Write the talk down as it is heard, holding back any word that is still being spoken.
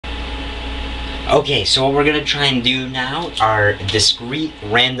Okay, so what we're going to try and do now are discrete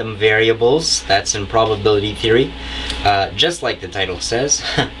random variables. That's in probability theory, just like the title says.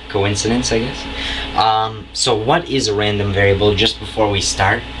 Coincidence, I guess. So what is a random variable, just before we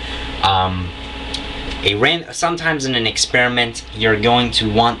start? Sometimes in an experiment, you're going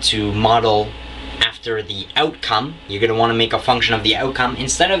to want to model after the outcome. You're going to want to make a function of the outcome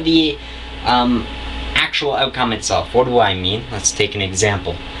instead of the actual outcome itself. What do I mean? Let's take an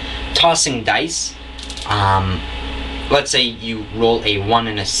example. Tossing dice. Let's say you roll a 1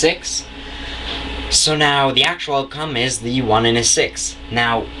 and a 6. So now the actual outcome is the 1 and a 6.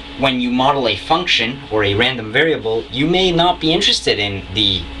 Now, when you model a function or a random variable, you may not be interested in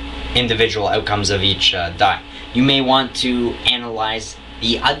the individual outcomes of each die. You may want to analyze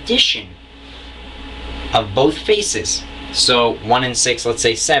the addition of both faces. So 1 and 6, let's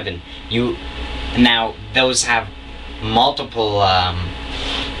say 7. Now those have multiple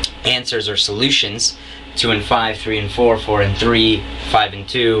answers or solutions: 2 and 5, 3 and 4, 4 and 3, 5 and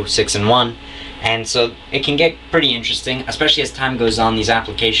 2, 6 and 1. And so it can get pretty interesting, especially as time goes on. These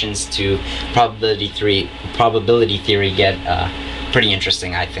applications to probability theory get pretty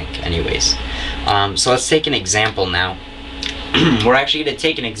interesting, I think, anyways. So let's take an example now. We're actually going to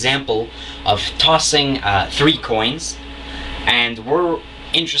take an example of tossing 3 coins, and we're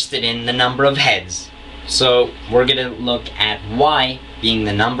interested in the number of heads. So we're going to look at y being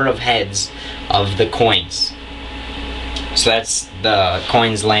the number of heads of the coins. So that's the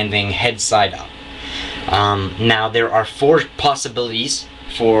coins landing head side up. Now there are 4 possibilities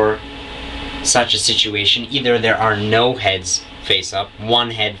for such a situation. Either there are no heads face up,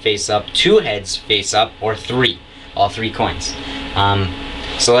 1 head face up, 2 heads face up, or 3, all 3 coins.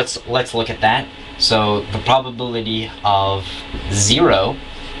 So let's look at that. So the probability of 0,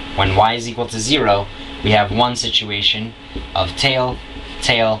 when y is equal to 0, we have one situation of tail,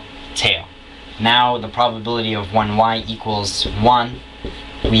 tail, tail. Now the probability of when y equals 1,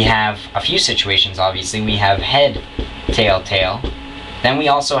 we have a few situations, obviously. We have head, tail, tail. Then we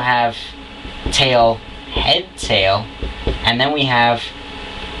also have tail, head, tail. And then we have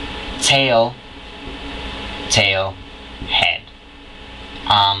tail, tail, head.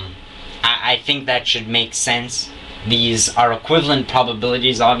 I think that should make sense. These are equivalent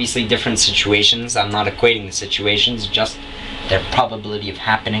probabilities, obviously different situations. I'm not equating the situations, just their probability of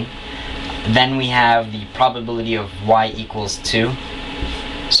happening. Then we have the probability of y equals 2.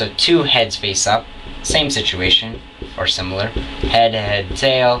 So 2 heads face up, same situation, or similar. Head, head,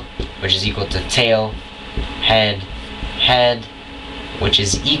 tail, which is equal to tail, head, head, which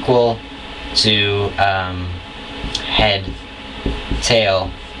is equal to head,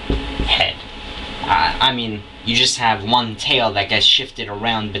 tail, head. I mean, you just have one tail that gets shifted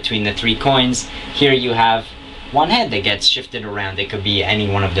around between the 3 coins. Here you have one head that gets shifted around. It could be any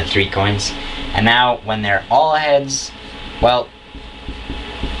one of the 3 coins. And now, when they're all heads, well,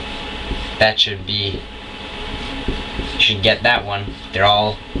 that should be, you should get that one. They're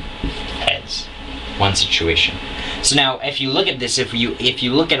all heads. One situation. So now, if you look at this, if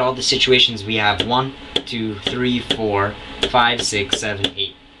you look at all the situations, we have 1, 2, 3, 4, 5, 6, 7,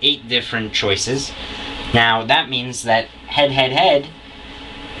 8. 8 different choices. Now that means that head, head, head,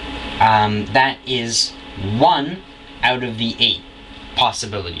 that is 1 out of the 8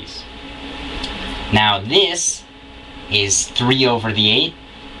 possibilities. Now this is 3 over the 8.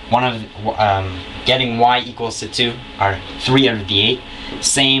 Getting y equals to 2 are 3 out of the 8.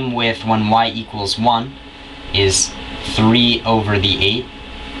 Same with when y equals 1 is 3 over the 8.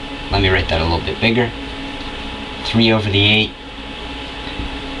 Let me write that a little bit bigger. 3 over the 8.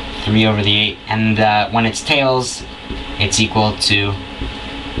 3 over the 8, and when it's tails, it's equal to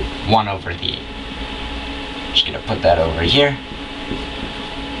 1 over the 8. Just gonna put that over here.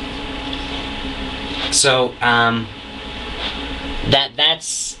 So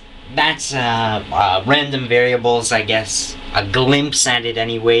that's random variables, I guess, a glimpse at it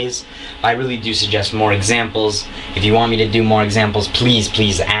anyways. I really do suggest more examples. If you want me to do more examples,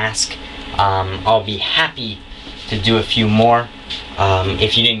 please ask. I'll be happy to do a few more.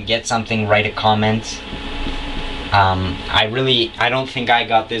 If you didn't get something, write a comment. I don't think I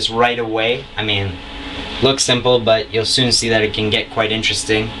got this right away. I mean, looks simple, but you'll soon see that it can get quite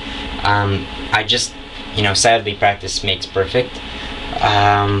interesting. I just, sadly, practice makes perfect.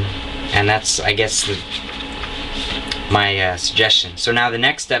 And that's, I guess, my suggestion. So now the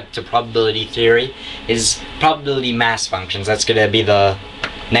next step to probability theory is probability mass functions. That's going to be the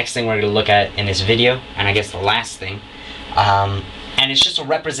next thing we're going to look at in this video, and I guess the last thing. And it's just a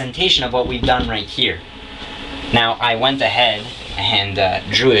representation of what we've done right here. Now, I went ahead and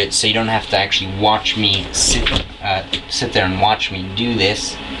drew it, so you don't have to actually watch me sit there and watch me do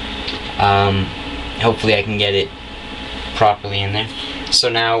this. Hopefully I can get it properly in there. So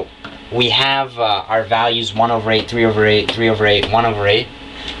now we have our values 1 over 8, 3 over 8, 3 over 8, 1 over 8.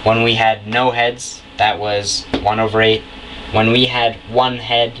 When we had no heads, that was 1 over 8. When we had one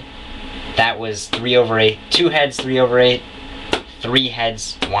head, that was 3 over 8. 2 heads, 3 over 8. 3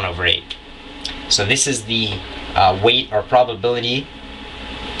 heads, 1 over 8. So this is the weight or probability,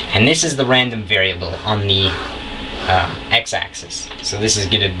 and this is the random variable on the x-axis. So this is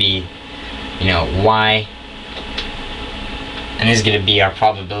going to be, you know, y, and this is going to be our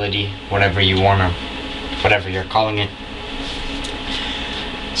probability, whatever you want to, whatever you're calling it.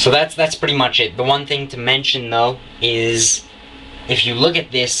 So that's pretty much it. The one thing to mention though is, if you look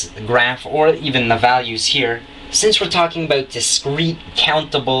at this graph or even the values here, since we're talking about discrete,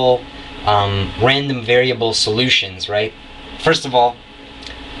 countable, random variable solutions, right? First of all,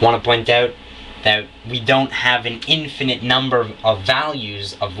 I want to point out that we don't have an infinite number of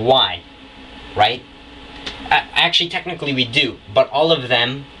values of y, right? Actually, technically we do, but all of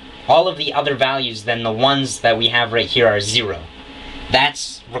them, all of the other values than the ones that we have right here are 0.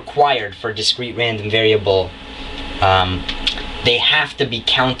 That's required for discrete random variable. They have to be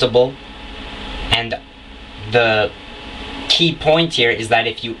countable, and the key point here is that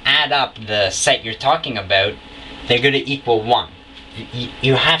if you add up the set you're talking about, they're going to equal 1.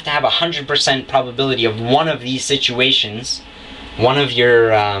 You have to have 100% probability of one of these situations, one of your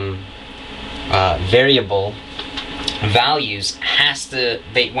variable values has to,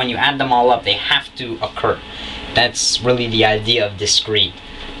 when you add them all up, they have to occur. That's really the idea of discrete.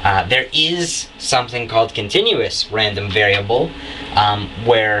 There is something called continuous random variable,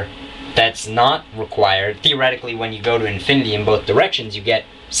 where that's not required. Theoretically, when you go to infinity in both directions, you get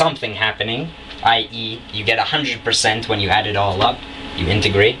something happening, i.e. you get 100% when you add it all up, you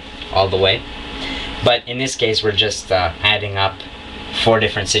integrate all the way. But in this case, we're just adding up 4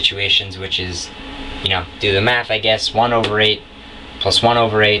 different situations, which is, you know, do the math, I guess. 1 over 8 plus 1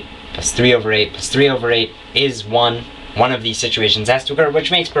 over 8 plus 3 over 8 plus 3 over 8 is 1. One of these situations has to occur, which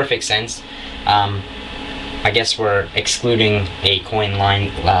makes perfect sense. I guess we're excluding a coin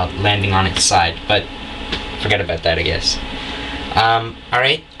line landing on its side, but forget about that, I guess.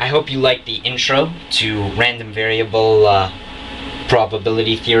 Alright, I hope you liked the intro to random variable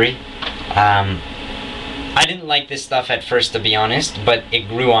probability theory. I didn't like this stuff at first, to be honest, but it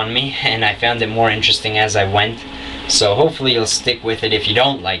grew on me, and I found it more interesting as I went. So hopefully you'll stick with it if you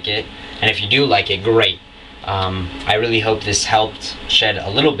don't like it, and if you do like it, great. I really hope this helped shed a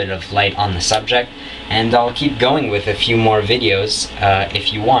little bit of light on the subject, and I'll keep going with a few more videos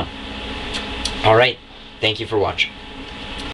if you want. Alright, thank you for watching.